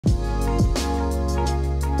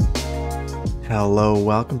Hello,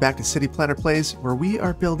 welcome back to City Planner Plays, where we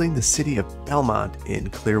are building the city of Belmont in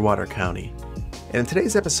Clearwater County. And in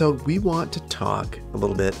today's episode, we want to talk a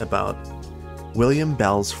little bit about William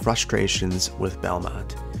Bell's frustrations with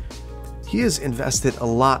Belmont. He has invested a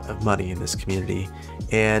lot of money in this community,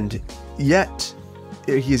 and yet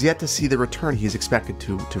he is yet to see the return he is expected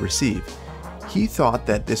to receive. He thought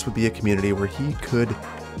that this would be a community where he could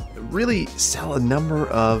really sell a number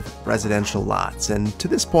of residential lots, and to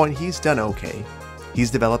this point he's done okay. He's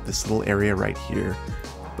developed this little area right here,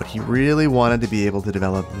 but he really wanted to be able to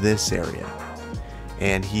develop this area,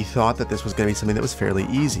 and he thought that this was going to be something that was fairly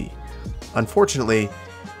easy. Unfortunately,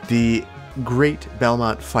 the Great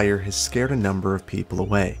Belmont Fire has scared a number of people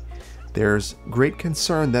away. There's great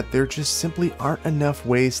concern that there just simply aren't enough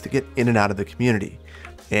ways to get in and out of the community,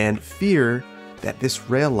 and fear that this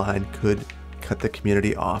rail line could cut the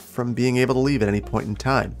community off from being able to leave at any point in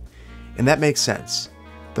time. And that makes sense.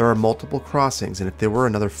 There are multiple crossings, and if there were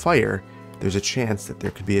another fire, there's a chance that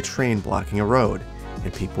there could be a train blocking a road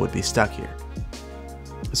and people would be stuck here.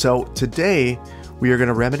 So today we are going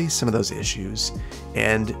to remedy some of those issues,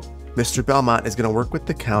 and Mr. Belmont is going to work with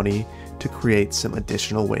the county to create some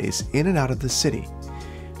additional ways in and out of the city.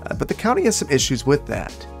 But the county has some issues with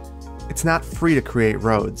that. It's not free to create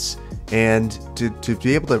roads, and to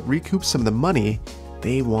be able to recoup some of the money,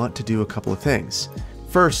 they want to do a couple of things.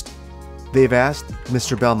 First, they've asked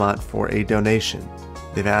Mr. Belmont for a donation.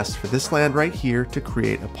 They've asked for this land right here to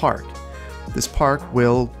create a park. This park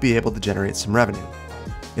will be able to generate some revenue.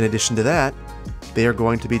 In addition to that, they are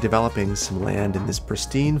going to be developing some land in this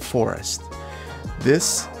pristine forest. The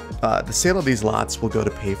sale of these lots will go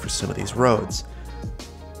to pay for some of these roads,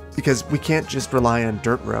 because we can't just rely on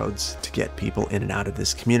dirt roads to get people in and out of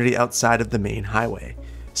this community outside of the main highway.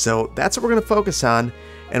 So that's what we're going to focus on,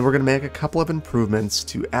 and we're going to make a couple of improvements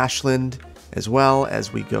to Ashland as well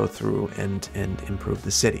as we go through and improve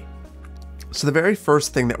the city. So the very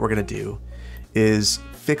first thing that we're going to do is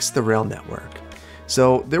fix the rail network.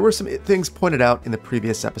 So there were some things pointed out in the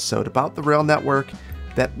previous episode about the rail network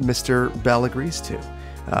that Mr. Bell agrees to,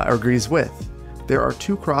 or agrees with. There are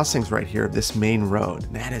two crossings right here of this main road,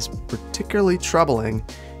 and that is particularly troubling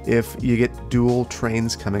if you get dual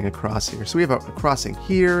trains coming across here. So we have a crossing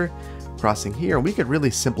here, and we could really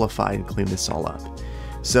simplify and clean this all up.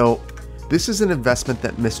 So this is an investment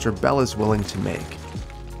that Mr. Bell is willing to make.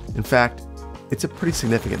 In fact, it's a pretty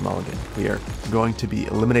significant mulligan. We are going to be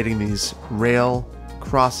eliminating these rail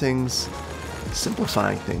crossings,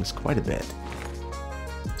 simplifying things quite a bit.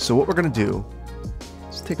 So what we're going to do,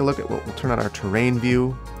 let's take a look at what we'll turn on our terrain view.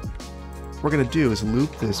 What we're going to do is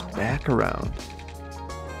loop this back around.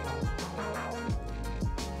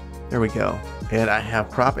 There we go. And I have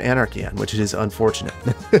Prop Anarchy on, which is unfortunate.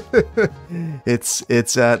 It's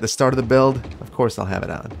the start of the build. Of course I'll have it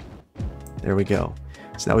on. There we go.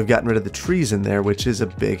 So now we've gotten rid of the trees in there, which is a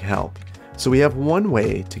big help. So we have one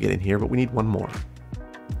way to get in here, but we need one more.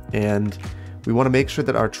 And we want to make sure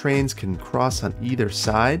that our trains can cross on either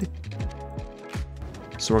side.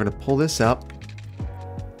 So we're going to pull this up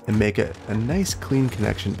and make a nice clean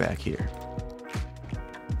connection back here.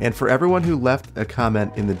 And for everyone who left a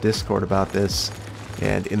comment in the Discord about this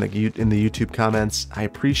and in the YouTube comments, I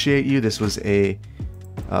appreciate you. This was a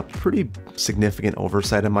pretty significant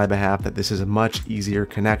oversight on my behalf, that this is a much easier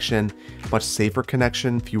connection, much safer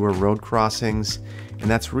connection, fewer road crossings, and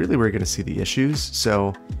that's really where you're going to see the issues.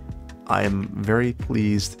 So I am very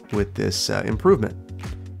pleased with this improvement.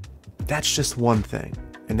 That's just one thing,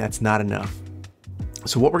 and that's not enough.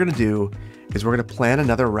 So what we're going to do is we're going to plan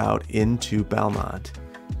another route into Belmont.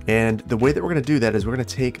 And the way that we're going to do that is we're going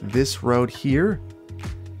to take this road here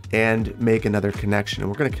and make another connection.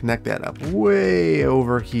 And we're going to connect that up way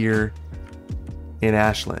over here in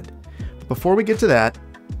Ashland. But before we get to that,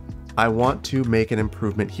 I want to make an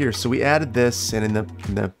improvement here. So we added this, and in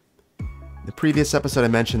the previous episode I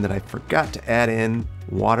mentioned that I forgot to add in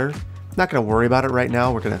water. I'm not going to worry about it right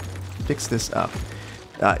now. We're going to fix this up.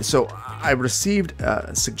 So I received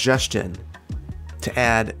a suggestion to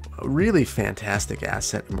add a really fantastic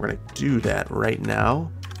asset, and we're going to do that right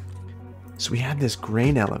now. So we have this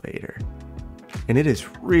grain elevator, and it is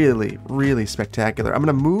really, really spectacular. I'm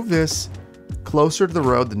going to move this closer to the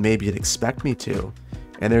road than maybe you'd expect me to,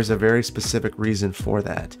 and there's a very specific reason for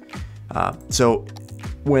that. So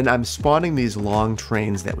when I'm spawning these long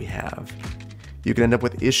trains that we have, you can end up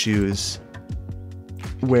with issues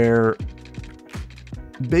where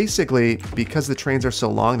basically, because the trains are so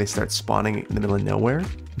long, they start spawning in the middle of nowhere.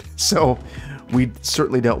 So we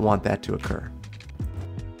certainly don't want that to occur.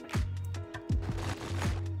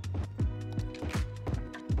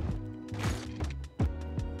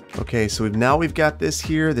 Okay, so we've got this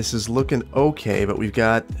here. This is looking okay, but we've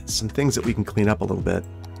got some things that we can clean up a little bit.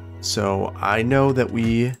 So I know that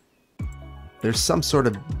there's some sort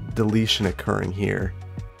of deletion occurring here.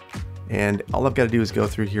 And all I've got to do is go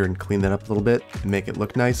through here and clean that up a little bit and make it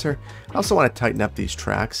look nicer. I also want to tighten up these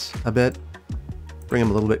tracks a bit, bring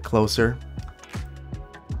them a little bit closer.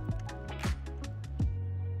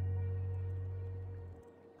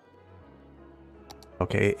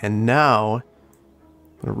 Okay, and now I'm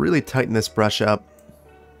going to really tighten this brush up,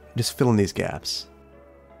 just fill in these gaps.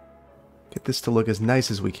 Get this to look as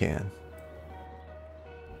nice as we can.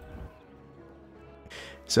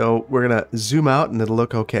 So we're going to zoom out and it'll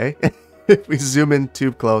look okay. If we zoom in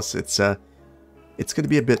too close, it's going to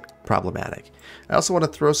be a bit problematic. I also want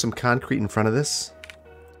to throw some concrete in front of this.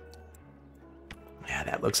 Yeah,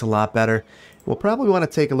 that looks a lot better. We'll probably want to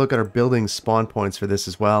take a look at our building spawn points for this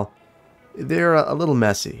as well. They're a little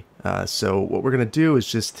messy. So what we're going to do is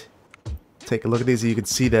just take a look at these. You can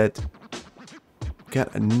see that we've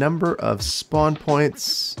got a number of spawn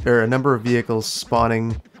points, or a number of vehicles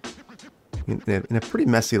spawning in a pretty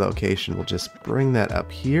messy location. We'll just bring that up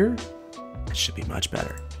here. It should be much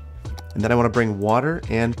better. And then I want to bring water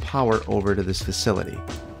and power over to this facility.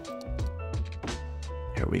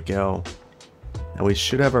 There we go. Now we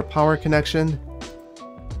should have our power connection.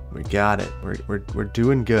 We got it. We're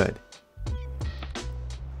doing good.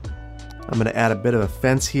 I'm going to add a bit of a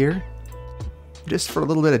fence here, just for a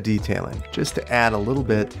little bit of detailing, just to add a little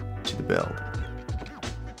bit to the build.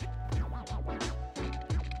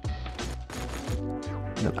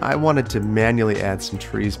 And then I wanted to manually add some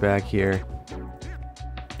trees back here,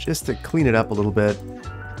 just to clean it up a little bit.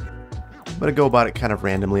 I'm going to go about it kind of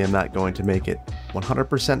randomly. I'm not going to make it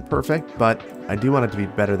 100% perfect, but I do want it to be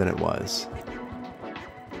better than it was.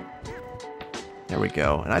 There we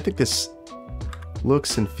go. And I think this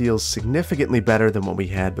looks and feels significantly better than what we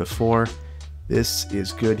had before. This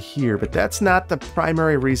is good here, but that's not the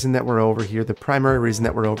primary reason that we're over here. The primary reason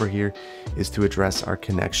that we're over here is to address our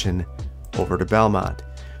connection over to Belmont.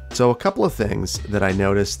 So a couple of things that I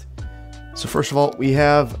noticed. So first of all, we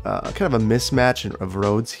have kind of a mismatch of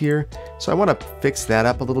roads here. So I want to fix that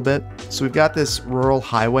up a little bit. So we've got this rural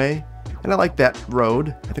highway, and I like that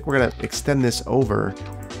road. I think we're going to extend this over,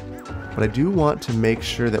 but I do want to make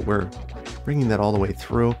sure that we're bringing that all the way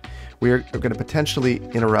through. We're going to potentially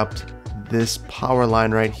interrupt this power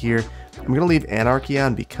line right here. I'm going to leave anarchy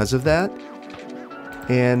on because of that.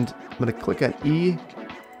 And I'm going to click on E.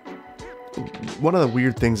 One of the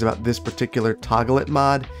weird things about this particular toggle it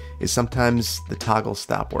mod is sometimes the toggles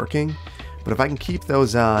stop working. But if I can keep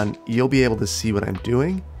those on, you'll be able to see what I'm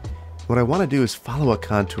doing. What I want to do is follow a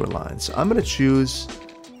contour line. So I'm going to choose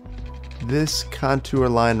this contour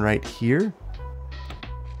line right here.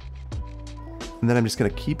 And then I'm just going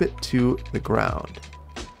to keep it to the ground.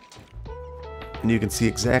 And you can see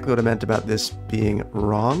exactly what I meant about this being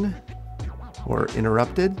wrong or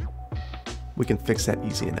interrupted. We can fix that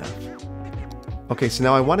easy enough. Okay, so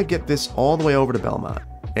now I want to get this all the way over to Belmont.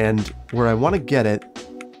 And where I want to get it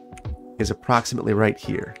is approximately right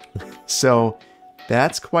here. So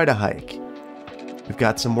that's quite a hike. We've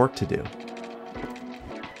got some work to do.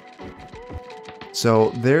 So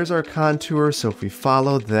there's our contour. So if we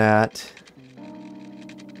follow that,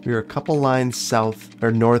 we're a couple lines south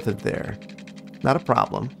or north of there. Not a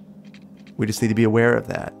problem. We just need to be aware of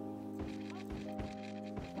that.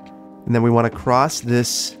 And then we want to cross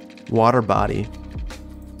this water body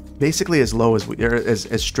basically as low as we, or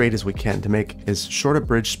as straight as we can, to make as short a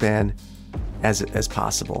bridge span as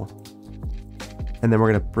possible. And then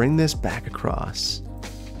we're going to bring this back across.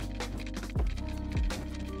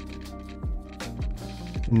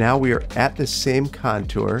 Now we are at the same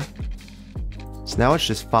contour. So now it's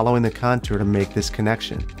just following the contour to make this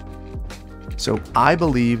connection. So I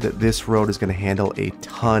believe that this road is going to handle a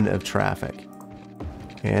ton of traffic.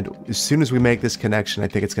 And as soon as we make this connection, I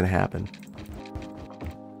think it's going to happen.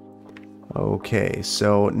 Okay,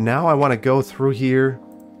 so now I want to go through here.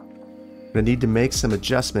 I'm going to need to make some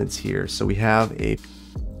adjustments here. So we have a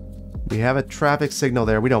traffic signal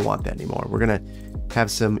there. We don't want that anymore. We're going to have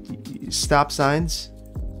some stop signs.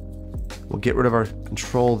 We'll get rid of our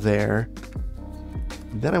control there.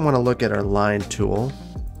 Then I want to look at our line tool.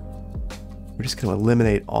 We're just going to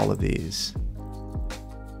eliminate all of these.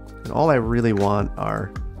 And all I really want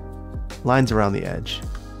are lines around the edge.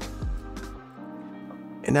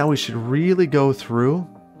 And now we should really go through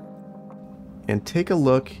and take a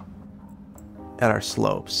look at our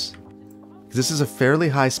slopes. This is a fairly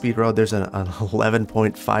high speed road. There's an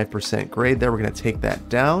 11.5% grade there. We're going to take that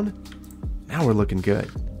down. Now we're looking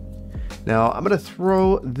good. Now I'm going to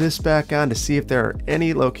throw this back on to see if there are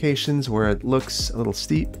any locations where it looks a little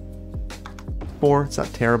steep. 4, it's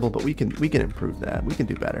not terrible, but we can improve that. We can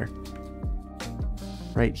do better.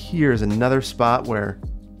 Right here is another spot where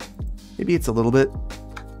maybe it's a little bit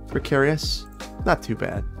precarious. Not too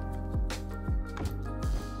bad.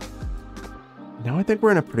 Now I think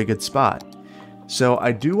we're in a pretty good spot. So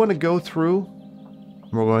I do want to go through,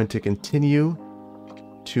 and we're going to continue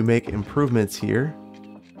to make improvements here.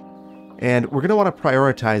 And we're going to want to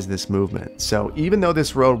prioritize this movement. So even though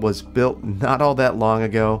this road was built not all that long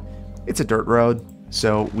ago, it's a dirt road,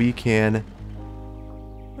 so we can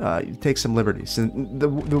take some liberties. And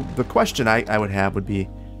the question I would have would be,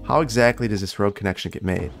 how exactly does this road connection get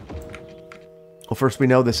made? Well, first we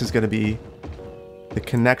know this is going to be the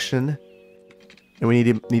connection, and we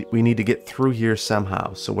need to get through here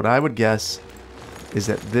somehow. So what I would guess is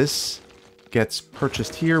that this gets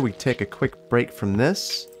purchased here. We take a quick break from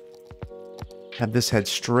this, have this head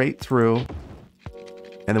straight through,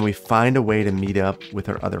 and then we find a way to meet up with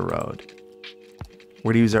our other road.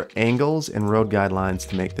 We're going to use our angles and road guidelines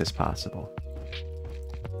to make this possible.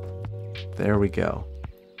 There we go.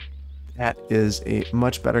 That is a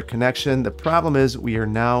much better connection. The problem is we are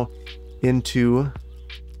now into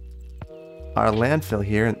our landfill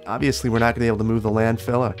here, and obviously we're not going to be able to move the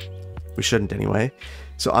landfill. We shouldn't anyway.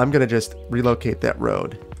 So I'm going to just relocate that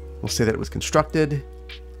road. We'll say that it was constructed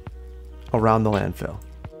around the landfill.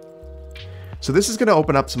 So this is going to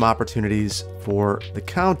open up some opportunities for the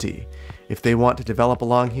county. If they want to develop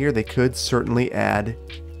along here, they could certainly add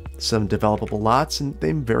some developable lots, and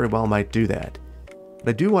they very well might do that. But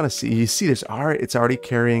I do want to see, you see it's already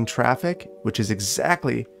carrying traffic, which is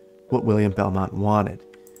exactly what William Belmont wanted.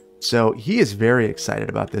 So he is very excited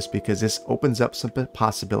about this because this opens up some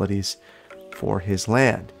possibilities for his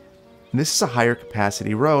land. And this is a higher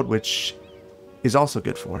capacity road, which is also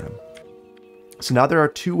good for him. So now there are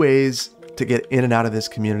 2 ways to get in and out of this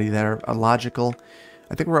community that are logical.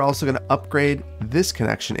 I think we're also going to upgrade this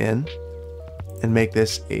connection in and make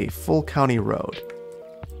this a full county road.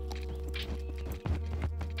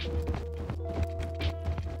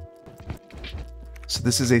 So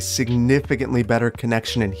this is a significantly better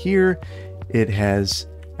connection in here. It has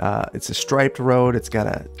it's a striped road. It's got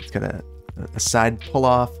a side pull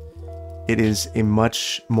off. It is a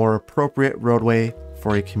much more appropriate roadway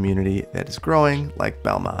for a community that is growing like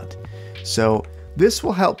Belmont. So this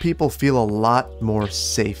will help people feel a lot more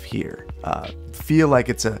safe here. Feel like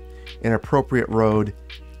it's an appropriate road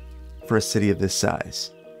for a city of this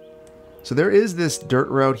size. So there is this dirt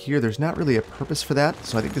road here. There's not really a purpose for that.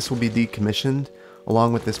 So I think this will be decommissioned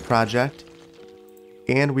along with this project.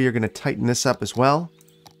 And we are going to tighten this up as well.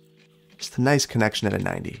 Just a nice connection at a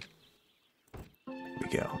 90. There we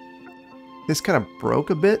go. This kind of broke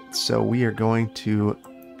a bit, so we are going to...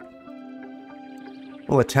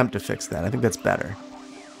 We'll attempt to fix that. I think that's better.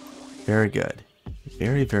 Very good.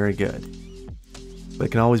 Very, very good. But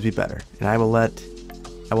it can always be better. And I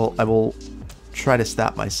will try to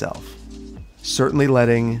stop myself. Certainly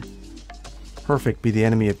letting perfect be the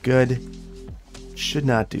enemy of good. Should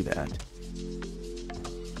not do that.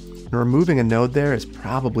 And removing a node there is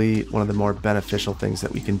probably one of the more beneficial things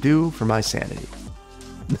that we can do for my sanity.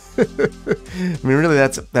 I mean, really,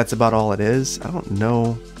 that's about all it is. I don't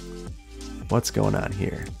know what's going on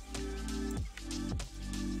here.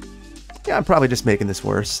 Yeah, I'm probably just making this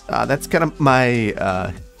worse. That's kind of my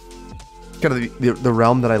the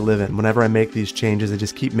realm that I live in. Whenever I make these changes, I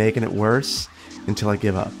just keep making it worse until I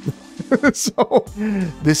give up. So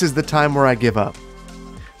this is the time where I give up.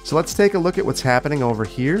 So let's take a look at what's happening over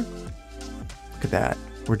here. Look at that.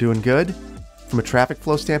 We're doing good. From a traffic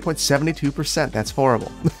flow standpoint, 72%. That's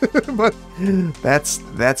horrible. But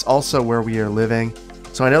that's also where we are living.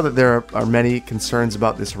 So I know that there are many concerns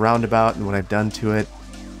about this roundabout and what I've done to it.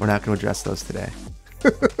 We're not going to address those today.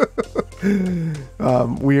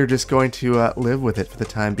 We are just going to live with it for the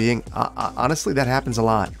time being. Honestly, that happens a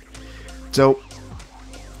lot. So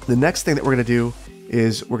the next thing that we're going to do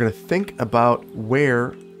is we're going to think about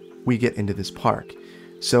where we get into this park.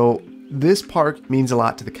 So this park means a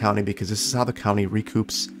lot to the county because this is how the county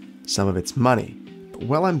recoups some of its money. But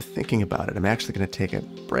while I'm thinking about it, I'm actually going to take a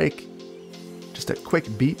break, just a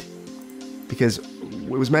quick beat, because it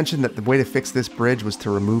was mentioned that the way to fix this bridge was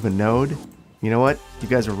to remove a node. You know what? You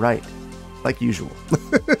guys are right, like usual.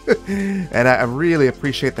 And I really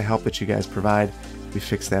appreciate the help that you guys provide. We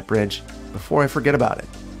fix that bridge before I forget about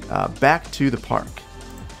it. Back to the park.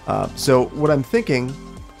 So what I'm thinking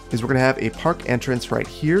is we're going to have a park entrance right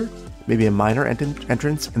here, maybe a minor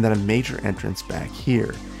entrance, and then a major entrance back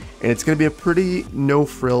here. And it's going to be a pretty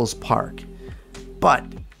no-frills park, but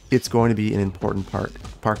it's going to be an important part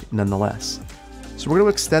park nonetheless. So we're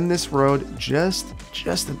going to extend this road just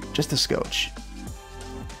a scotch.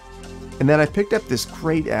 And then I picked up this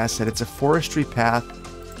great asset. It's a forestry path,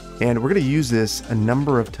 and we're going to use this a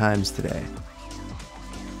number of times today.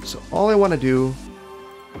 So all I want to do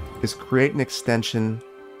is create an extension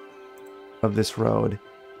of this road,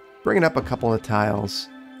 bring it up a couple of tiles,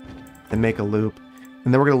 and make a loop.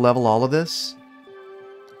 And then we're going to level all of this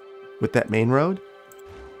with that main road.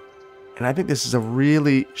 And I think this is a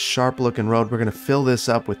really sharp looking road. We're going to fill this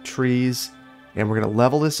up with trees, and we're going to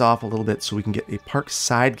level this off a little bit so we can get a park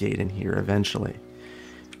side gate in here eventually.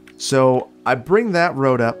 So I bring that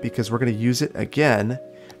road up because we're going to use it again.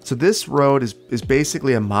 So this road is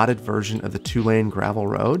basically a modded version of the 2-lane gravel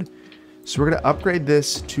road. So we're going to upgrade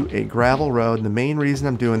this to a gravel road. And the main reason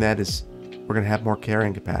I'm doing that is we're going to have more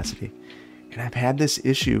carrying capacity. And I've had this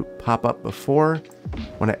issue pop up before.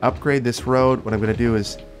 When I upgrade this road, what I'm going to do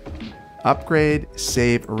is upgrade,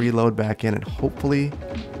 save, reload back in, and hopefully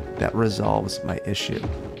that resolves my issue.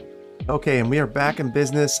 Okay, and we are back in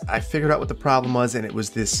business. I figured out what the problem was, and it was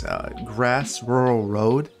this grass rural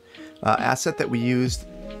road asset that we used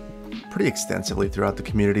pretty extensively throughout the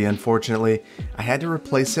community. Unfortunately, I had to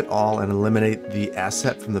replace it all and eliminate the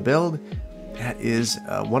asset from the build. That is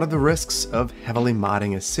one of the risks of heavily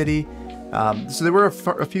modding a city. So there were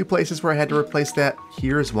a few places where I had to replace that.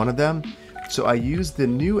 Here is one of them. So I used the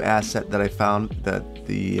new asset that I found, that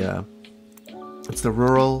it's the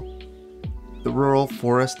rural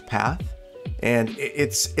forest path, and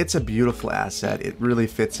it's a beautiful asset. It really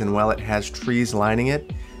fits in well. It has trees lining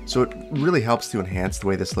it, so it really helps to enhance the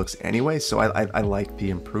way this looks anyway. So I like the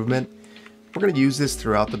improvement. We're going to use this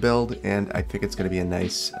throughout the build, and I think it's going to be a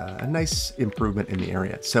nice improvement in the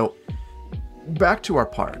area. So back to our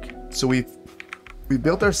park. So we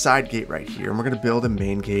built our side gate right here, and we're going to build a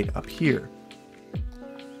main gate up here.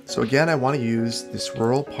 So again, I want to use this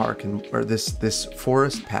rural park or this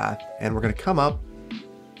forest path, and we're going to come up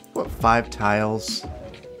about 5 tiles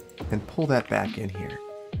and pull that back in here.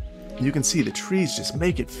 You can see the trees just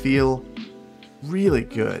make it feel really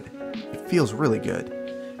good. It feels really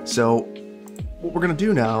good. So what we're going to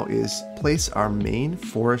do now is place our main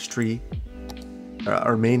forestry,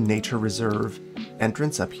 our main nature reserve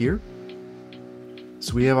entrance up here.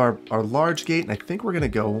 So we have our large gate, and I think we're going to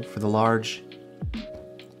go for the large.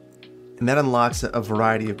 And that unlocks a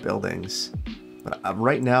variety of buildings. But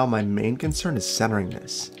right now, my main concern is centering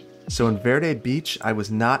this. So in Verde Beach, I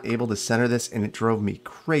was not able to center this, and it drove me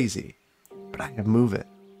crazy. But I can move it.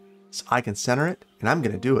 So I can center it, and I'm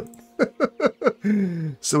going to do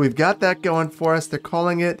it. So we've got that going for us. They're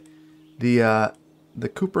calling it the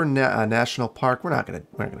Cooper National Park. We're not going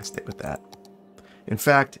to stick with that. In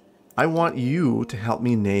fact, I want you to help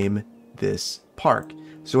me name this park.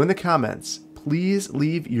 So in the comments, please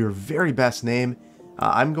leave your very best name.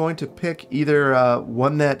 I'm going to pick either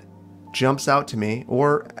one that jumps out to me,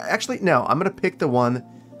 or actually, no, I'm going to pick the one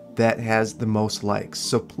that has the most likes.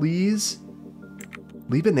 So please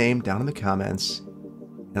leave a name down in the comments,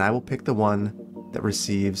 and I will pick the one that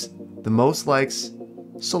receives the most likes,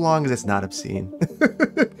 so long as it's not obscene.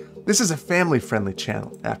 This is a family-friendly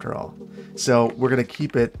channel, after all. So we're going to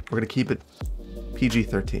keep it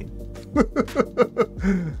PG-13.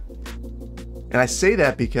 And I say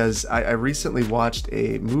that because I recently watched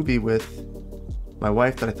a movie with my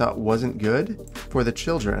wife that I thought wasn't good for the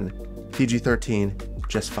children. PG-13,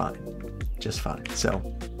 just fine. Just fine. So,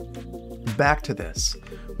 back to this.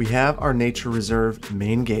 We have our nature reserve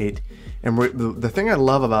main gate, and the thing I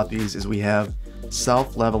love about these is we have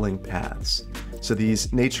self-leveling paths. So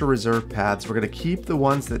these nature reserve paths, we're going to keep the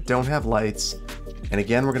ones that don't have lights, and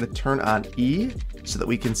again, we're going to turn on E so that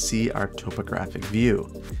we can see our topographic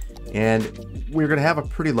view. And we're going to have a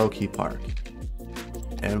pretty low-key park.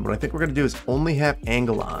 And what I think we're going to do is only have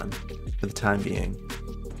angle on for the time being.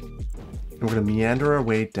 And we're going to meander our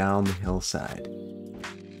way down the hillside.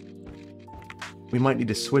 We might need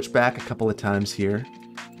to switch back a couple of times here.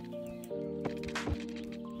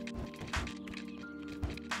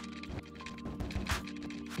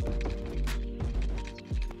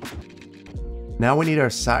 Now we need our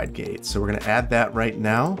side gate, so we're going to add that right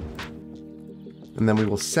now. And then we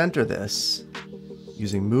will center this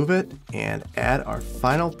using Move It and add our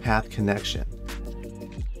final path connection.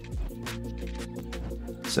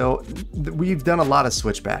 So we've done a lot of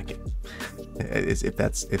switchbacking, if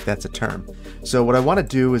that's a term. So what I want to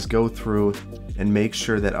do is go through and make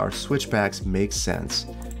sure that our switchbacks make sense.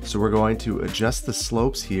 So we're going to adjust the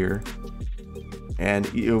slopes here, and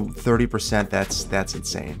 30%, that's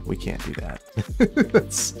insane. We can't do that.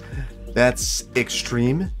 that's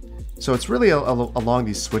extreme. So it's really along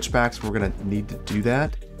these switchbacks we're going to need to do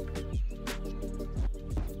that.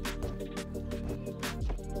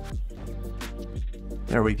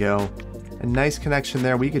 There we go. A nice connection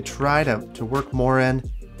there. We could try to work more in.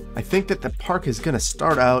 I think that the park is going to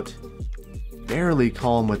start out fairly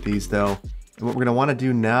calm with these though. And what we're going to want to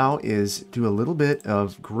do now is do a little bit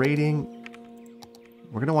of grading.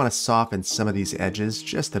 We're going to want to soften some of these edges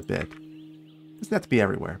just a bit. It doesn't have to be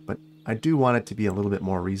everywhere, but I do want it to be a little bit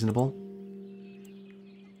more reasonable.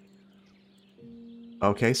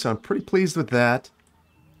 Okay, so I'm pretty pleased with that.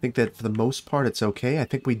 I think that for the most part it's okay. I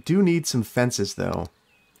think we do need some fences though,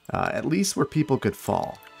 at least where people could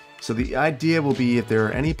fall. So the idea will be if there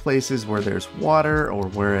are any places where there's water or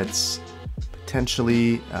where it's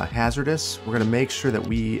potentially hazardous, we're going to make sure that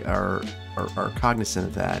we are cognizant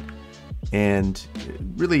of that and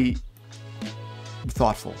really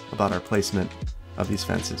thoughtful about our placement of these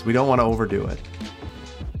fences. We don't want to overdo it.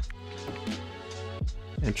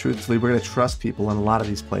 And truthfully, we're going to trust people in a lot of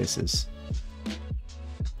these places.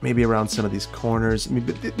 Maybe around some of these corners. I mean,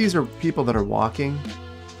 but these are people that are walking.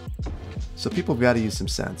 So people have got to use some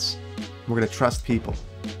sense. We're going to trust people.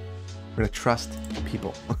 We're going to trust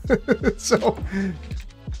people. So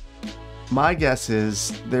my guess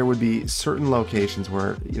is there would be certain locations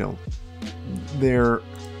where, you know, we're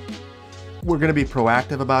going to be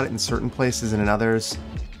proactive about it in certain places, and in others,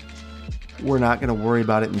 we're not going to worry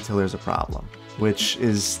about it until there's a problem, which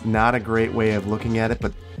is not a great way of looking at it.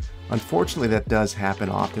 But unfortunately, that does happen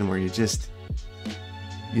often where you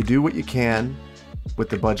do what you can with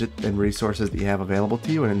the budget and resources that you have available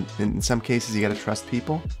to you. And in some cases, you got to trust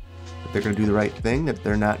people that they're going to do the right thing, that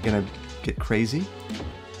they're not going to get crazy.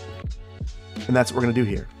 And that's what we're going to do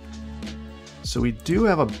here. So we do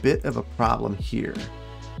have a bit of a problem here.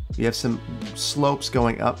 We have some slopes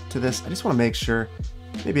going up to this. I just want to make sure,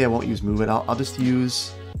 maybe I won't use move it. I'll just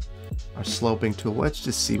use our sloping tool. Let's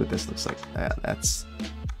just see what this looks like. That's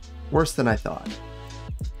worse than I thought.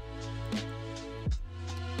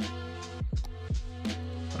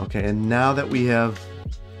 Okay, and now that we have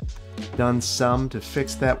done some to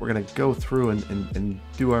fix that, we're going to go through and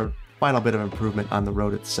do our final bit of improvement on the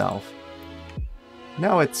road itself.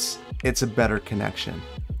 Now it's a better connection.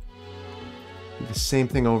 Do the same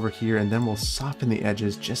thing over here, and then we'll soften the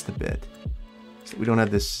edges just a bit so we don't have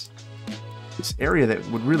this area that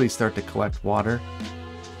would really start to collect water.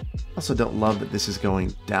 Also don't love that this is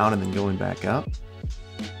going down and then going back up.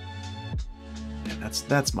 Yeah,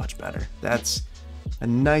 that's much better. That's a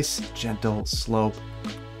nice gentle slope.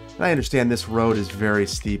 And I understand this road is very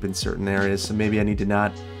steep in certain areas, so maybe I need to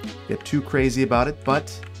not get too crazy about it,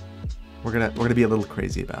 but we're gonna be a little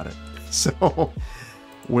crazy about it. So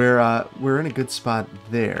we're in a good spot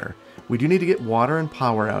there. We do need to get water and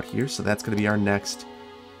power out here, so that's going to be our next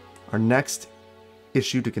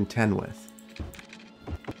issue to contend with.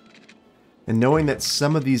 And knowing that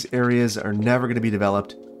some of these areas are never going to be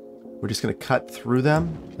developed, we're just going to cut through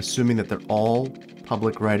them, assuming that they're all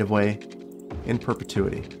public right-of-way in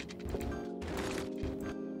perpetuity.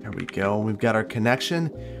 There we go. We've got our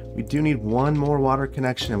connection. We do need one more water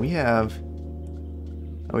connection, and we have...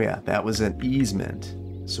 Oh yeah, that was an easement.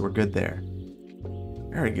 So we're good there.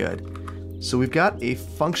 Very good. So we've got a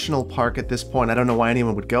functional park at this point. I don't know why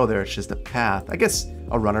anyone would go there. It's just a path. I guess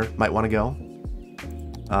a runner might want to go.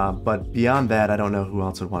 But beyond that, I don't know who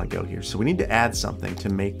else would want to go here. So we need to add something to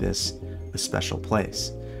make this a special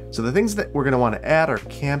place. So the things that we're going to want to add are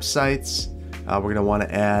campsites. We're going to want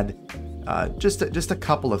to add just a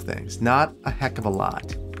couple of things. Not a heck of a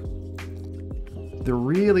lot. There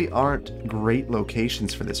really aren't great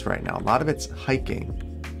locations for this right now. A lot of it's hiking.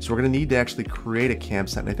 So we're going to need to actually create a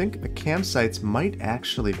campsite. And I think the campsites might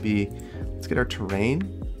actually be... Let's get our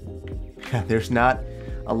terrain. There's not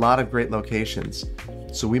a lot of great locations.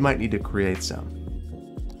 So we might need to create some.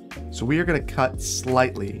 So we are going to cut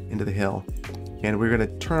slightly into the hill. And we're going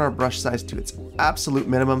to turn our brush size to its absolute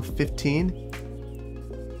minimum, 15.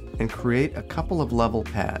 And create a couple of level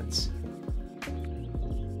pads.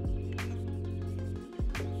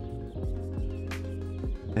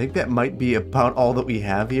 I think that might be about all that we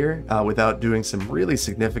have here without doing some really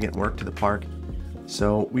significant work to the park.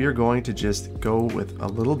 So we are going to just go with a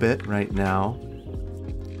little bit right now.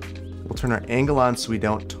 We'll turn our angle on so we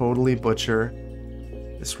don't totally butcher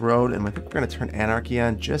this road. And I think we're going to turn anarchy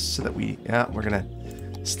on just so that we're going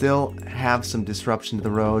to still have some disruption to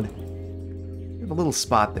the road. We have a little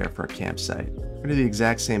spot there for a campsite. We're going to do the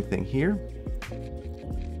exact same thing here.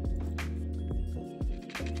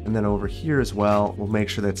 And then over here as well, we'll make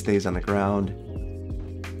sure that stays on the ground.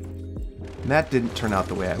 And that didn't turn out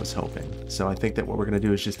the way I was hoping. So I think that what we're going to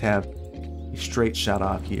do is just have a straight shot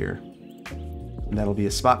off here. And that'll be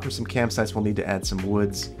a spot for some campsites. We'll need to add some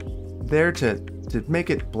woods there to make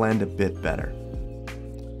it blend a bit better.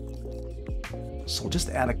 So we'll just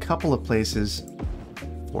add a couple of places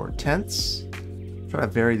or tents. Try to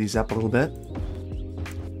vary these up a little bit.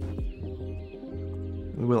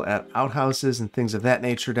 We will add outhouses and things of that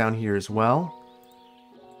nature down here as well.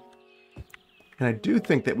 And I do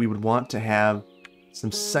think that we would want to have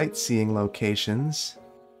some sightseeing locations.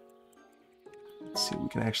 Let's see, we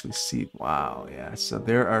can actually see. Wow, yeah. So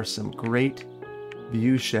there are some great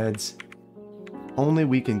view sheds. Only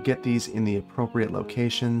we can get these in the appropriate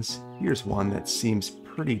locations. Here's one that seems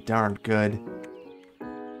pretty darn good.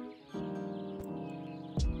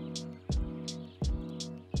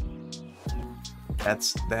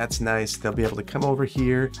 That's nice. They'll be able to come over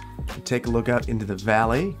here and take a look out into the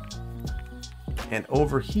valley. And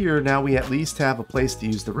over here, now we at least have a place to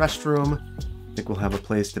use the restroom. I think we'll have a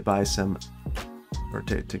place to buy some, or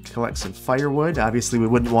to collect some firewood. Obviously, we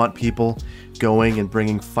wouldn't want people going and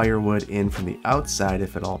bringing firewood in from the outside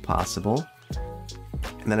if at all possible.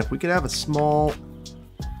 And then if we could have a small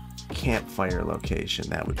campfire location,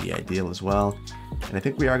 that would be ideal as well. And I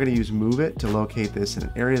think we are going to use Move It to locate this in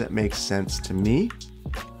an area that makes sense to me.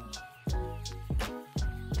 To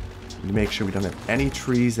make sure we don't have any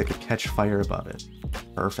trees that could catch fire above it.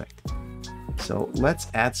 Perfect. So let's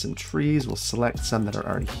add some trees. We'll select some that are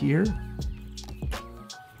already here.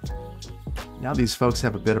 Now these folks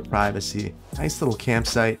have a bit of privacy. Nice little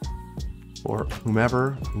campsite for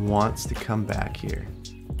whomever wants to come back here.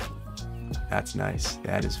 That's nice.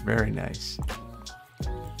 That is very nice.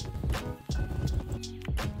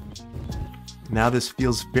 Now this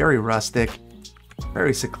feels very rustic,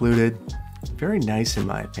 very secluded, very nice in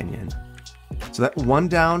my opinion. So that 1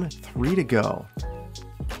 down, 3 to go.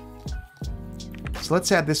 So let's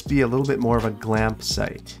have this be a little bit more of a glamp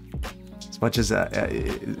site, as much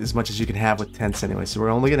as you can have with tents anyway. So we're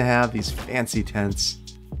only going to have these fancy tents.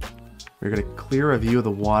 We're going to clear a view of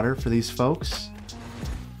the water for these folks.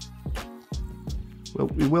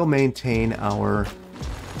 We will maintain our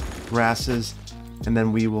grasses, and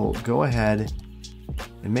then we will go ahead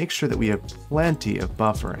and make sure that we have plenty of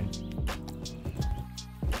buffering.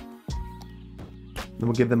 Then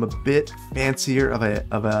we'll give them a bit fancier of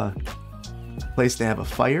a place to have a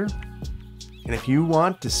fire. And if you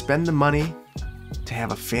want to spend the money to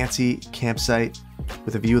have a fancy campsite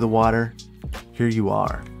with a view of the water, here you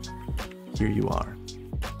are. Here you are.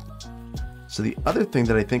 So the other thing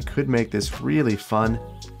that I think could make this really fun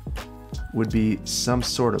would be some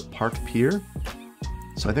sort of park pier.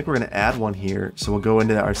 So I think we're going to add one here. So we'll go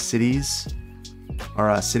into our cities,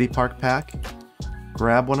 our city park pack,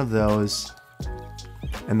 grab one of those,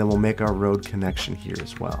 and then we'll make our road connection here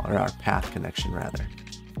as well, or our path connection rather.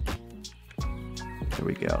 There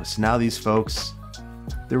we go. So now these folks,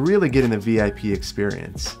 they're really getting the VIP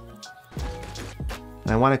experience.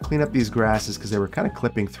 And I want to clean up these grasses because they were kind of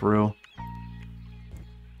clipping through.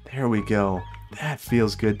 There we go. That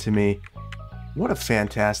feels good to me. What a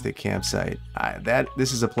fantastic campsite.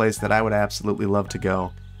 This is a place that I would absolutely love to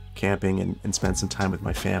go camping and spend some time with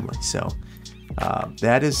my family. So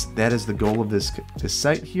that is the goal of this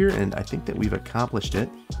site here, and I think that we've accomplished it.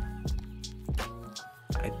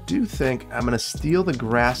 I do think I'm going to steal the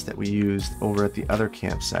grass that we used over at the other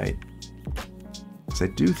campsite, because I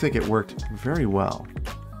do think it worked very well.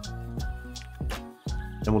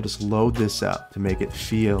 And we'll just load this up to make it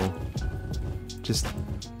feel just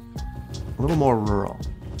a little more rural,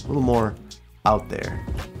 a little more out there.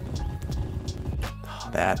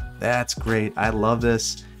 Oh, that's great. I love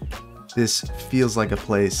this. This feels like a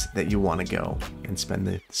place that you want to go and spend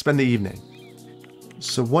the evening.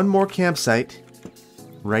 So one more campsite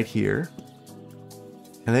right here.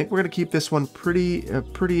 I think we're gonna keep this one pretty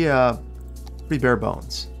bare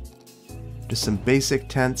bones. Just some basic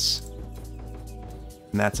tents,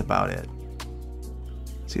 and that's about it.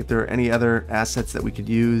 See if there are any other assets that we could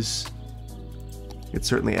use. We could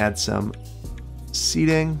certainly add some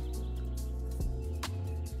seating.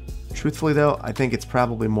 Truthfully though, I think it's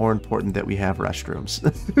probably more important that we have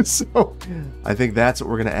restrooms. So I think that's what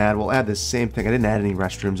we're gonna add. We'll add the same thing. I didn't add any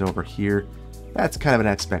restrooms over here. That's kind of an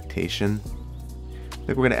expectation. I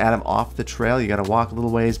think we're gonna add them off the trail. You gotta walk a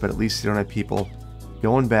little ways, but at least you don't have people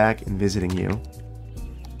going back and visiting you.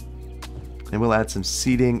 And we'll add some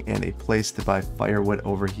seating and a place to buy firewood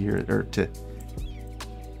over here, or to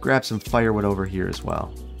grab some firewood over here as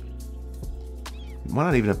well. Why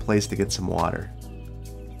not even a place to get some water?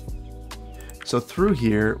 So through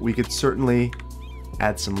here, we could certainly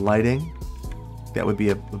add some lighting. That would be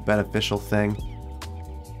a beneficial thing,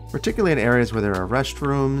 particularly in areas where there are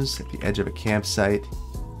restrooms at the edge of a campsite.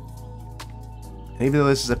 And even though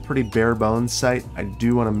this is a pretty bare bones site, I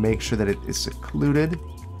do want to make sure that it is secluded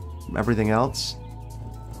from everything else.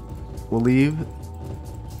 We'll leave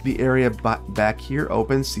the area back here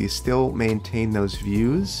open so you still maintain those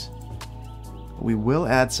views. We will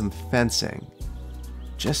add some fencing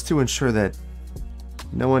just to ensure that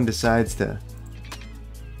no one decides to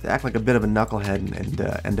act like a bit of a knucklehead and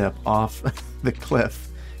end up off the cliff.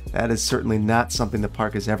 That is certainly not something the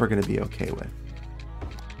park is ever going to be okay with.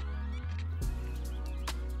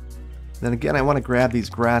 Then again, I want to grab these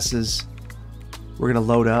grasses. We're going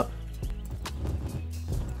to load up.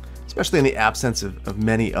 Especially in the absence of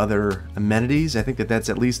many other amenities, I think that that's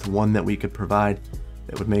at least one that we could provide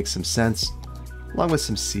that would make some sense, along with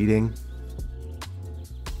some seating.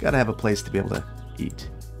 Gotta have a place to be able to eat.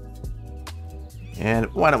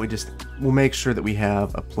 And why don't we'll make sure that we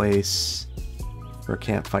have a place for a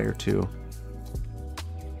campfire too.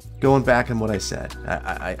 Going back on what I said,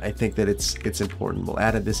 I think that it's important. We'll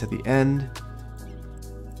add this at the end.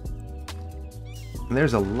 And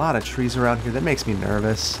there's a lot of trees around here. That makes me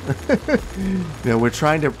nervous. We're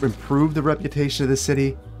trying to improve the reputation of the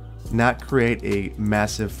city, not create a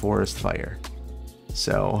massive forest fire.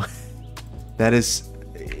 So that is,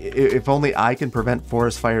 if only I can prevent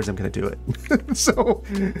forest fires, I'm going to do it. So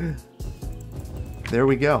there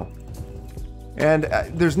we go. And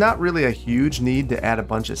there's not really a huge need to add a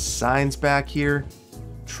bunch of signs back here.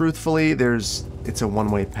 Truthfully, it's a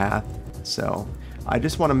one-way path. So I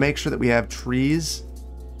just want to make sure that we have trees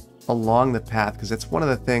along the path, because it's one of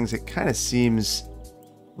the things that kind of seems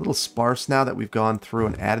a little sparse now that we've gone through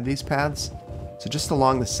and added these paths. So just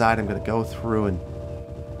along the side, I'm going to go through and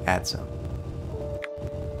add some.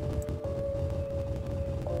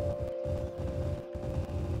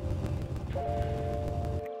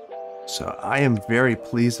 So I am very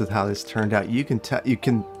pleased with how this turned out. You can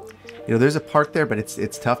there's a park there, but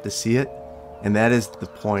it's tough to see it. And that is the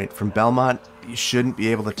point. From Belmont, you shouldn't be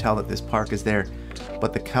able to tell that this park is there,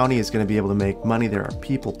 but the county is going to be able to make money. There are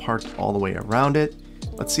people parked all the way around it.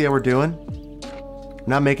 Let's see how we're doing. We're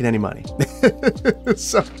not making any money.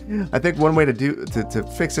 So I think one way to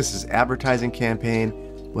fix this is advertising campaign.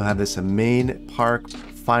 We'll have this a main park,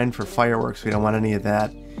 fine for fireworks. We don't want any of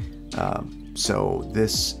that. So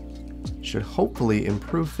this should hopefully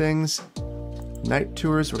improve things. Night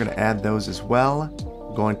tours, we're going to add those as well.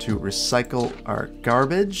 We're going to recycle our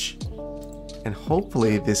garbage, and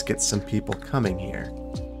hopefully this gets some people coming here.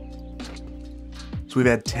 So we've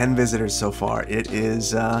had 10 visitors so far.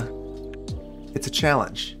 It's a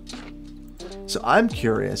challenge. So I'm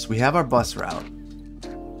curious, we have our bus route.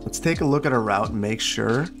 Let's take a look at our route and make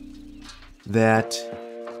sure that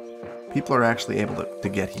people are actually able to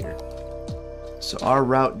get here. So our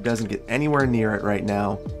route doesn't get anywhere near it right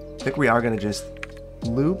now. I think we are going to just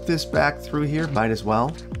loop this back through here. Might as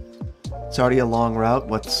well. It's already a long route.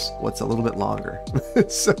 What's a little bit longer?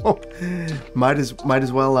 So might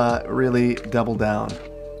as well really double down.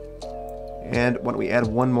 And why don't we add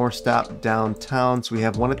one more stop downtown? So we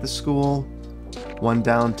have one at the school, one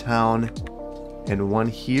downtown, and one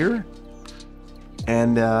here.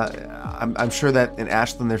 And I'm sure that in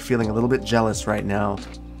Ashland they're feeling a little bit jealous right now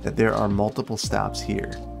that there are multiple stops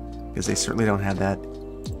here, because they certainly don't have that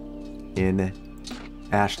in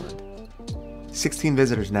Ashland. 16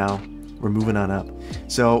 visitors now. We're moving on up.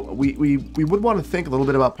 So we would want to think a little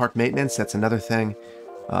bit about park maintenance. That's another thing.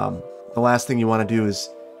 The last thing you want to do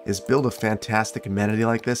is build a fantastic amenity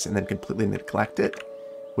like this and then completely neglect it,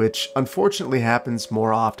 which unfortunately happens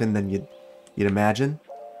more often than you'd imagine.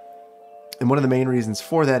 And one of the main reasons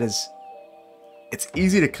for that is it's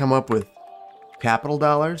easy to come up with capital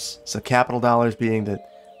dollars. So capital dollars being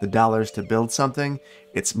the dollars to build something.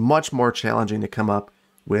 It's much more challenging to come up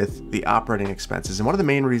with the operating expenses. And one of the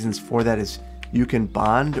main reasons for that is you can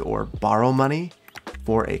bond or borrow money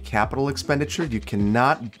for a capital expenditure. You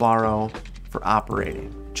cannot borrow for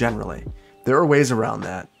operating, generally. There are ways around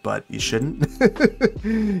that, but you shouldn't.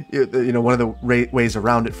 One of the ways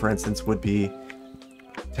around it, for instance, would be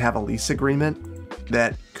to have a lease agreement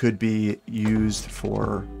that could be used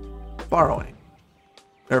for borrowing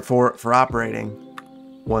or for operating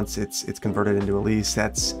once it's converted into a lease.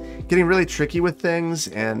 That's getting really tricky with things,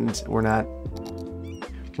 and we're not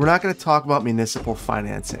going to talk about municipal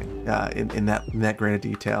financing in that great a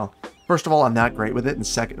detail. First of all, I'm not great with it, and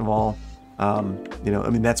second of all,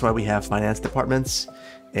 that's why we have finance departments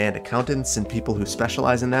and accountants and people who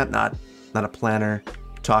specialize in that. Not a planner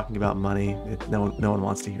talking about money. No one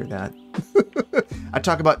wants to hear that. I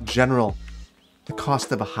talk about the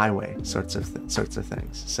cost of a highway sorts of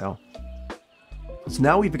things. So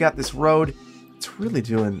now we've got this road. It's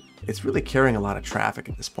really carrying a lot of traffic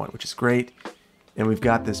at this point, which is great. And we've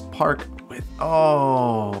got this park with,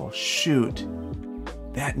 oh shoot,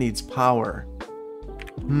 that needs power.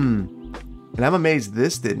 And I'm amazed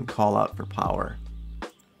this didn't call out for power.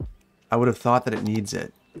 I would have thought that it needs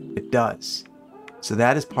it. It does. So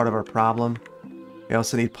that is part of our problem. We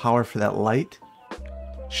also need power for that light.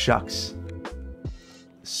 Shucks.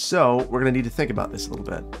 So we're going to need to think about this a little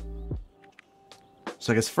bit.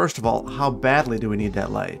 So I guess first of all, how badly do we need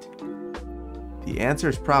that light? The answer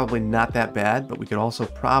is probably not that bad, but we could also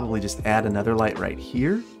probably just add another light right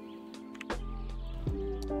here.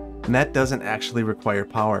 And that doesn't actually require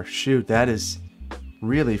power. Shoot, that is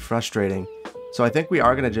really frustrating. So I think we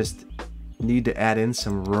are going to just need to add in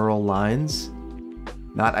some rural lines.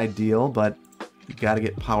 Not ideal, but you got to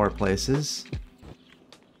get power places.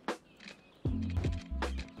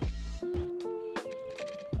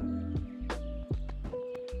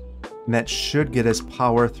 And that should get us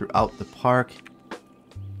power throughout the park.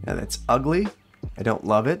 Now that's ugly. I don't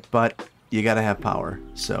love it, but you got to have power.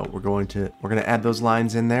 So we're going to add those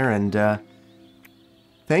lines in there, and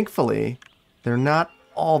thankfully they're not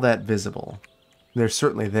all that visible. They're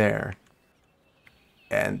certainly there.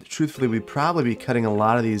 And truthfully, we'd probably be cutting a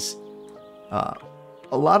lot of these, a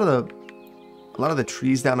lot of the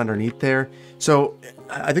trees down underneath there. So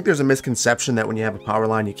I think there's a misconception that when you have a power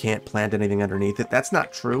line, you can't plant anything underneath it. That's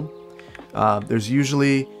not true. There's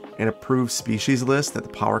usually an approved species list that the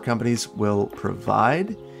power companies will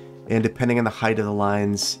provide. And depending on the height of the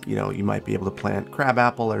lines, you know, you might be able to plant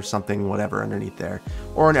crabapple or something, whatever, underneath there.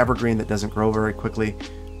 Or an evergreen that doesn't grow very quickly.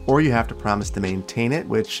 Or you have to promise to maintain it,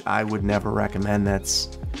 which I would never recommend.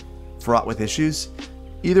 That's fraught with issues.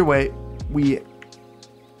 Either way,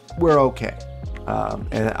 we're okay.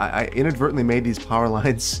 And I inadvertently made these power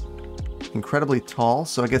lines incredibly tall,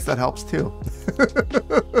 so I guess that helps too.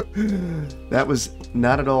 That was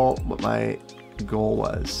not at all what my goal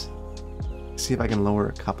was. Let's see if I can lower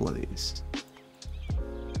a couple of these.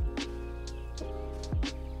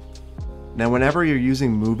 Now, whenever you're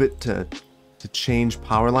using Move It to change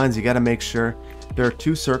power lines, you got to make sure there are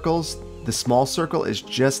two circles. The small circle is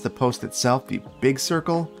just the post itself. The big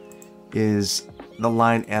circle is the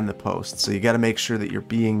line and the post. So you got to make sure that you're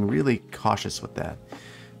being really cautious with that.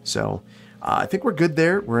 So I think we're good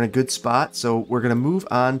there. We're in a good spot. So we're going to move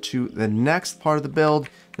on to the next part of the build.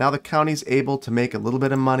 Now the county's able to make a little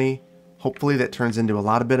bit of money. Hopefully that turns into a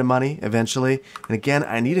lot of bit of money eventually. And again,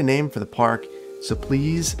 I need a name for the park. So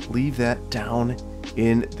please leave that down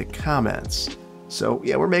in the comments. So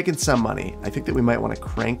yeah, we're making some money. I think that we might want to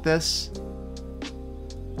crank this.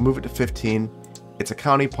 Move it to 15. It's a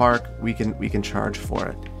county park. We can charge for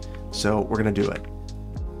it. So we're going to do it.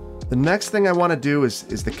 The next thing I want to do is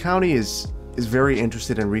the county is very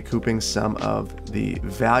interested in recouping some of the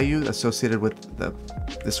value associated with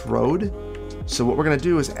this road. So what we're going to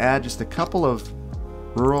do is add just a couple of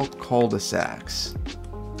rural cul-de-sacs,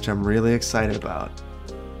 which I'm really excited about.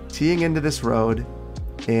 Teeing into this road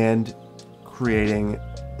and creating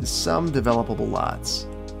some developable lots.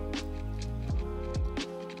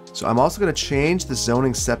 So I'm also going to change the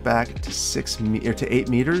zoning setback to 8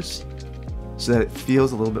 meters so that it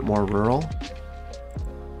feels a little bit more rural.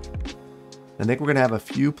 I think we're going to have a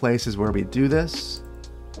few places where we do this.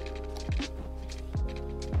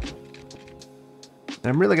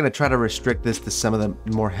 And I'm really going to try to restrict this to some of the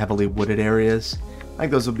more heavily wooded areas. I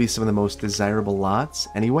think those would be some of the most desirable lots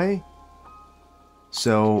anyway.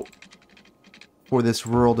 So for this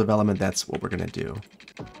rural development, that's what we're going to do.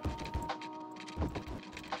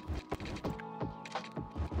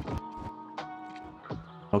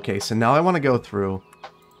 Okay, so now I want to go through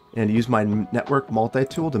and use my network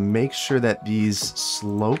multi-tool to make sure that these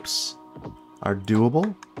slopes are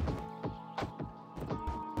doable.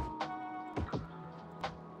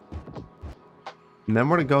 And then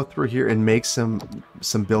we're going to go through here and make some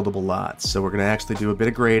buildable lots. So we're going to actually do a bit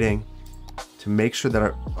of grading to make sure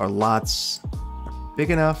that our lots are big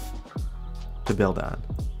enough to build on.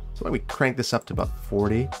 So why don't we crank this up to about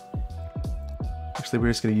 40? Actually,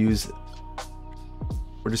 we're just going to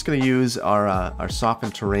use our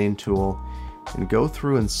soften terrain tool and go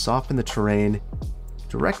through and soften the terrain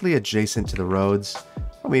directly adjacent to the roads.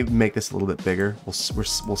 Let me make this a little bit bigger. We'll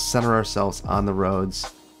center ourselves on the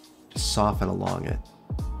roads. Just soften along it.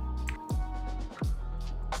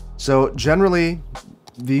 So generally,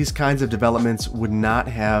 these kinds of developments would not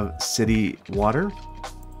have city water,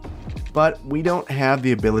 but we don't have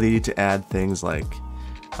the ability to add things like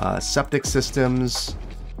septic systems,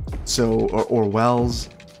 or wells,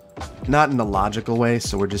 not in a logical way.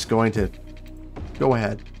 So we're just going to go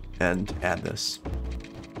ahead and add this.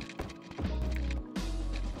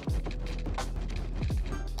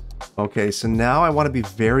 Okay, so now I want to be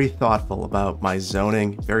very thoughtful about my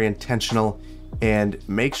zoning, very intentional, and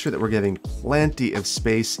make sure that we're giving plenty of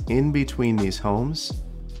space in between these homes.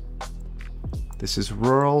 This is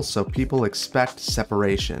rural, so people expect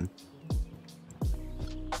separation.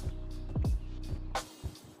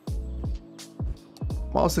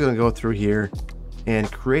 I'm also going to go through here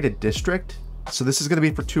and create a district. So this is going to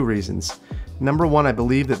be for two reasons. Number one, I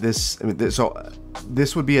believe that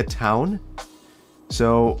this would be a town.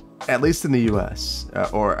 So at least in the US,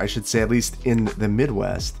 or I should say at least in the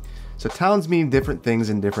Midwest. So towns mean different things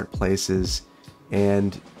in different places.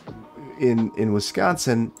 And in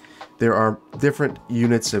Wisconsin, there are different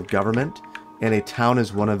units of government, and a town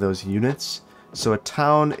is one of those units. So a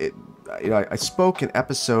town, I spoke in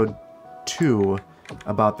episode 2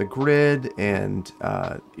 about the grid and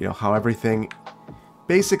how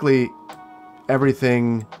basically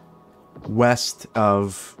everything west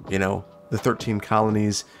of the 13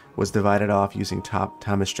 colonies was divided off using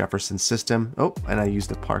Thomas Jefferson's system. Oh, and I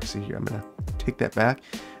used a parksy here. I'm gonna take that back.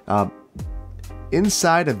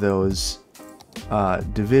 Inside of those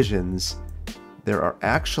divisions, there are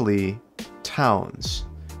actually towns,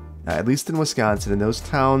 at least in Wisconsin, and those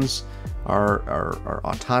towns are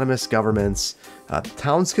autonomous governments.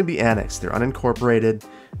 Towns can be annexed; they're unincorporated,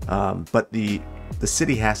 but the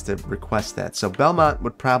city has to request that. So Belmont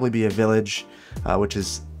would probably be a village, which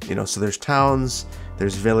is so there's towns,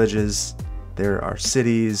 there's villages, there are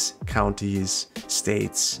cities, counties,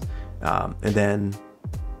 states, and then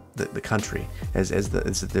the country as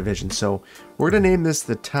the division. So we're gonna name this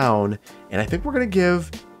the town, and I think we're gonna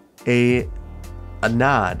give a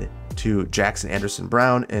nod to Jackson Anderson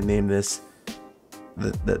Brown and name this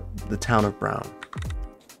the town of Brown.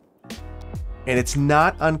 And it's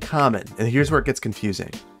not uncommon, and here's where it gets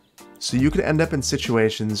confusing. So you could end up in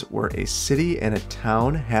situations where a city and a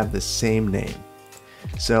town have the same name.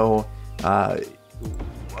 So a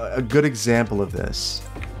good example of this,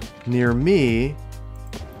 near me,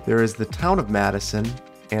 there is the town of Madison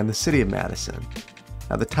and the city of Madison.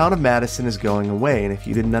 Now the town of Madison is going away, and if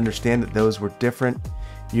you didn't understand that those were different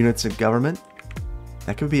units of government,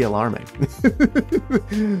 that could be alarming.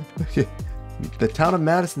 The town of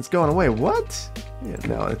Madison's going away. What? Yeah,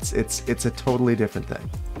 no, it's a totally different thing.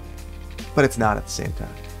 But it's not at the same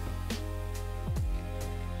time.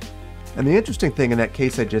 And the interesting thing in that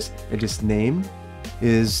case I just named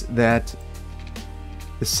is that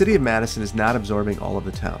the city of Madison is not absorbing all of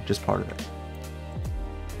the town, just part of it.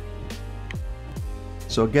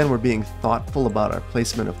 So again, we're being thoughtful about our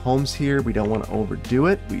placement of homes here. We don't want to overdo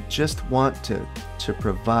it. We just want to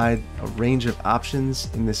provide a range of options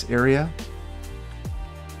in this area.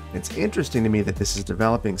 It's interesting to me that this is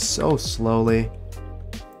developing so slowly.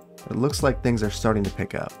 It looks like things are starting to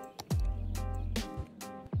pick up.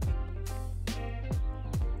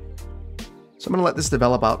 So I'm going to let this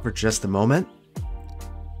develop out for just a moment.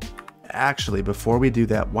 Actually, before we do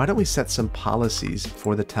that, why don't we set some policies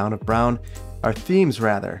for the town of Brown, our themes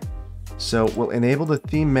rather. So we'll enable the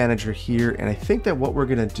theme manager here, and I think that what we're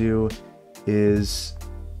going to do is,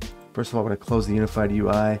 first of all, we're going to close the unified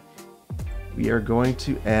UI. We are going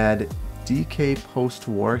to add DK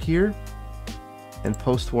post-war here and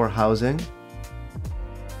post-war housing.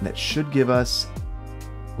 And that should give us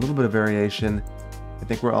a little bit of variation. I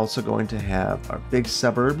think we're also going to have our big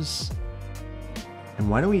suburbs. And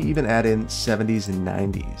why don't we even add in 70s and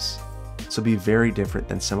 90s? This will be very different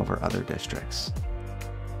than some of our other districts.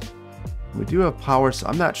 We do have power, so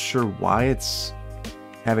I'm not sure why it's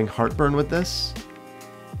having heartburn with this.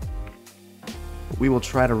 But we will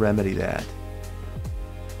try to remedy that.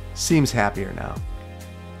 Seems happier now.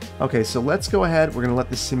 Okay, so let's go ahead. We're going to let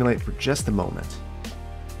this simulate for just a moment.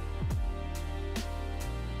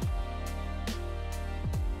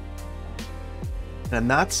 And I'm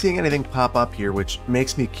not seeing anything pop up here, which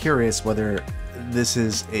makes me curious whether this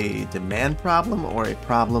is a demand problem or a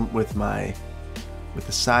problem with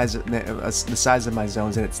the size of my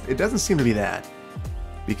zones, and it doesn't seem to be that,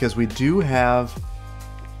 because we do have,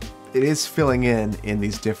 it is filling in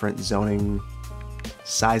these different zoning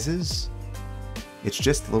sizes. It's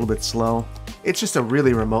just a little bit slow. It's just a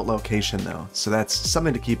really remote location though, so that's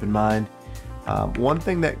something to keep in mind. One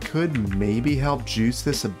thing that could maybe help juice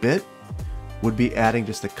this a bit would be adding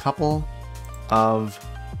just a couple of,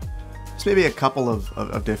 maybe a couple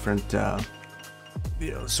of different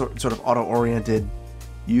sort of auto-oriented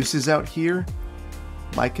uses out here.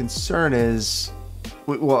 My concern is,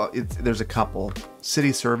 well, there's a couple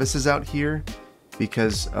city services out here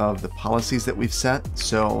because of the policies that we've set.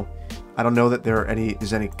 So I don't know that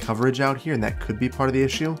there's any coverage out here, and that could be part of the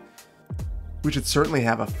issue. We should certainly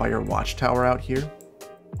have a fire watchtower out here,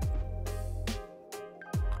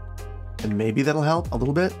 and maybe that'll help a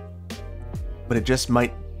little bit. But this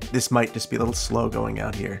might just be a little slow going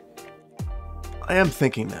out here. I am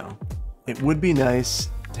thinking though, it would be nice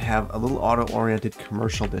to have a little auto-oriented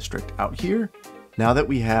commercial district out here. Now that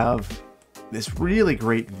we have this really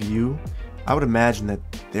great view I would imagine that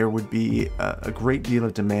there would be a great deal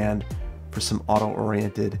of demand for some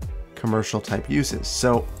auto-oriented commercial type uses.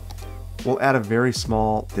 So we'll add a very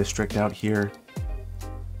small district out here.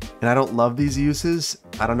 And I don't love these uses.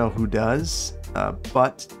 I don't know who does,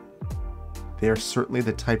 but they're certainly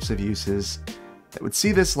the types of uses that would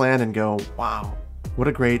see this land and go, wow, what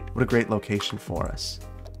a great location for us.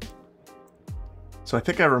 So I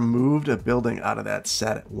think I removed a building out of that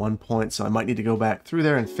set at one point, so I might need to go back through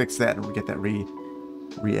there and fix that and get that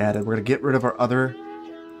re-added. We're gonna get rid of our other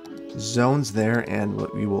zones there, and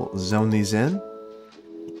we will zone these in.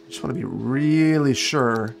 Just want to be really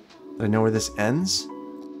sure that I know where this ends.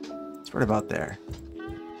 It's right about there.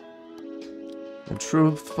 And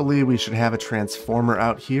truthfully, we should have a transformer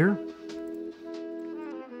out here.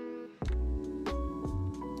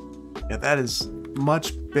 Yeah, that is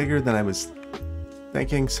much bigger than I was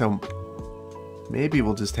thinking, so maybe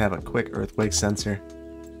we'll just have a quick earthquake sensor.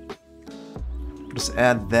 Just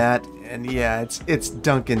add that, and yeah, it's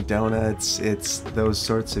Dunkin' Donuts, it's those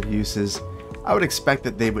sorts of uses. I would expect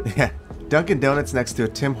that they would, yeah, Dunkin' Donuts next to a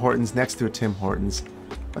Tim Hortons, next to a Tim Hortons.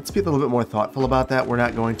 Let's be a little bit more thoughtful about that. We're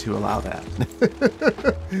not going to allow that.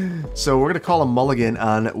 So we're going to call a mulligan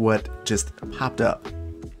on what just popped up.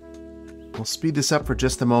 We'll speed this up for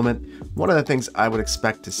just a moment. One of the things I would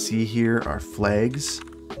expect to see here are flags.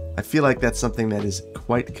 I feel like that's something that is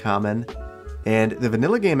quite common. And the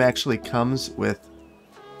vanilla game actually comes with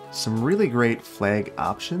some really great flag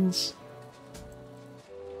options.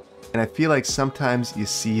 And I feel like sometimes you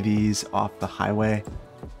see these off the highway.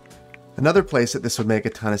 Another place that this would make a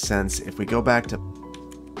ton of sense, if we go back to,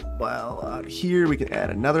 well, out here we can add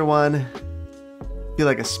another one. I feel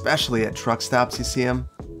like especially at truck stops you see them,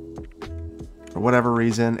 for whatever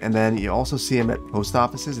reason. And then you also see them at post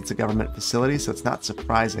offices. It's a government facility, so it's not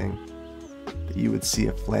surprising that you would see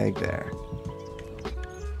a flag there.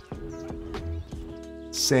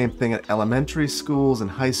 Same thing at elementary schools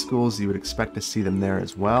and high schools. You would expect to see them there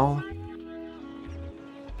as well.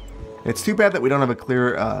 It's too bad that we don't have a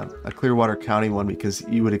Clearwater County one, because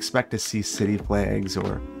you would expect to see city flags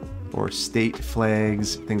or state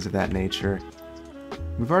flags, things of that nature.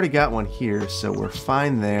 We've already got one here, so we're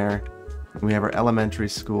fine there. We have our elementary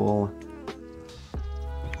school.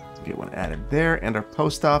 Get one added there, and our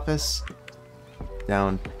post office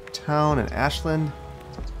downtown in Ashland.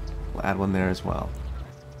 We'll add one there as well.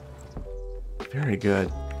 Very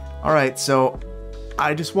good. All right, so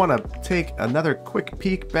I just want to take another quick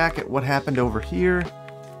peek back at what happened over here.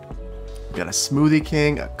 We got a Smoothie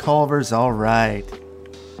King, a Culver's. All right,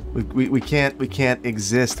 we can't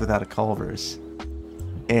exist without a Culver's.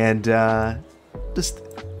 And just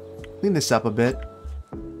clean this up a bit.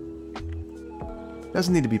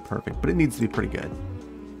 Doesn't need to be perfect, but it needs to be pretty good.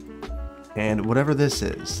 And whatever this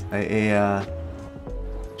is, a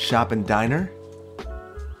shop and diner,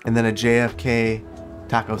 and then a JFK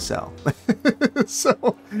taco cell.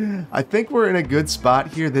 So I think we're in a good spot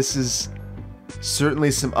here. This is certainly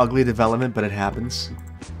some ugly development, but it happens.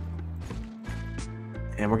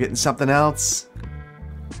 And we're getting something else.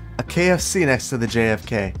 A KFC next to the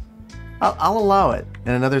JFK. I'll allow it.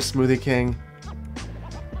 And another Smoothie King.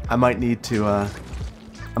 I might need to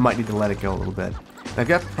let it go a little bit. I've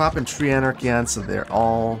got Prop and Tree Anarchy on, so they're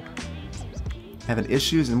all having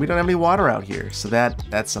issues, and we don't have any water out here, so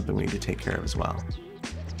that's something we need to take care of as well.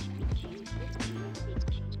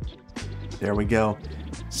 There we go.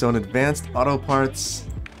 So an advanced auto parts,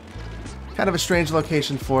 kind of a strange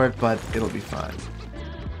location for it, but it'll be fine.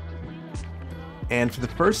 And for the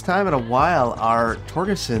first time in a while, our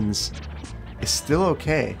Torgerson's is still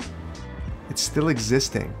okay. It's still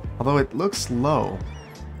existing, although it looks low.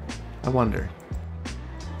 I wonder.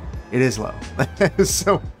 It is low.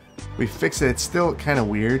 So we fixed it. It's still kind of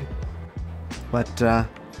weird, but there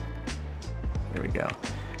we go.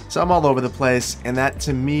 So I'm all over the place, and that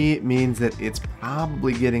to me means that it's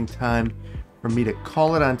probably getting time for me to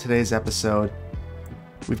call it on today's episode.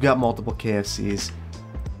 We've got multiple KFCs.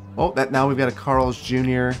 Oh, now we've got a Carl's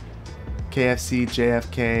Jr., KFC,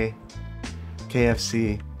 JFK,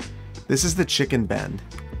 KFC. This is the Chicken Bend.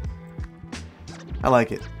 I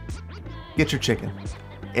like it. Get your chicken.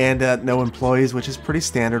 And no employees, which is pretty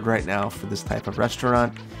standard right now for this type of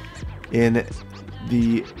restaurant in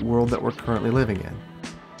the world that we're currently living in.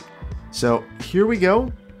 So here we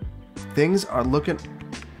go. Things are looking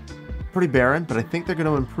pretty barren, but I think they're going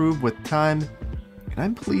to improve with time. And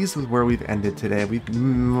I'm pleased with where we've ended today.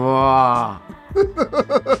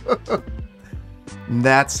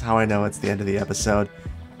 That's how I know it's the end of the episode.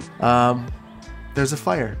 There's a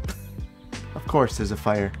fire. Of course there's a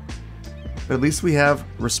fire. But at least we have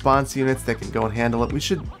response units that can go and handle it. We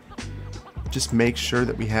should just make sure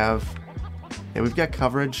that we have and we've got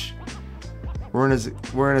coverage. We're in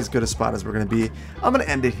as good a spot as we're going to be. I'm going to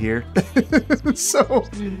end it here. So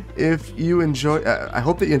if you enjoy, I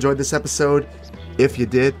hope that you enjoyed this episode. If you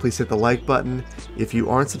did, please hit the like button. If you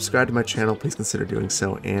aren't subscribed to my channel, please consider doing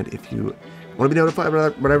so. And if you want to be notified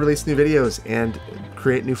when I release new videos and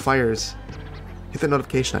create new fires, hit the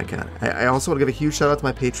notification icon. I also want to give a huge shout out to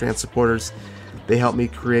my Patreon supporters. They help me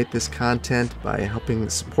create this content by helping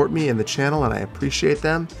support me in the channel, and I appreciate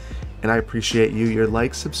them. And I appreciate you. Your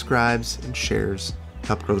likes, subscribes, and shares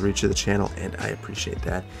help grow the reach of the channel, and I appreciate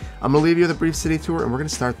that. I'm going to leave you with a brief city tour, and we're going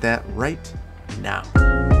to start that right now.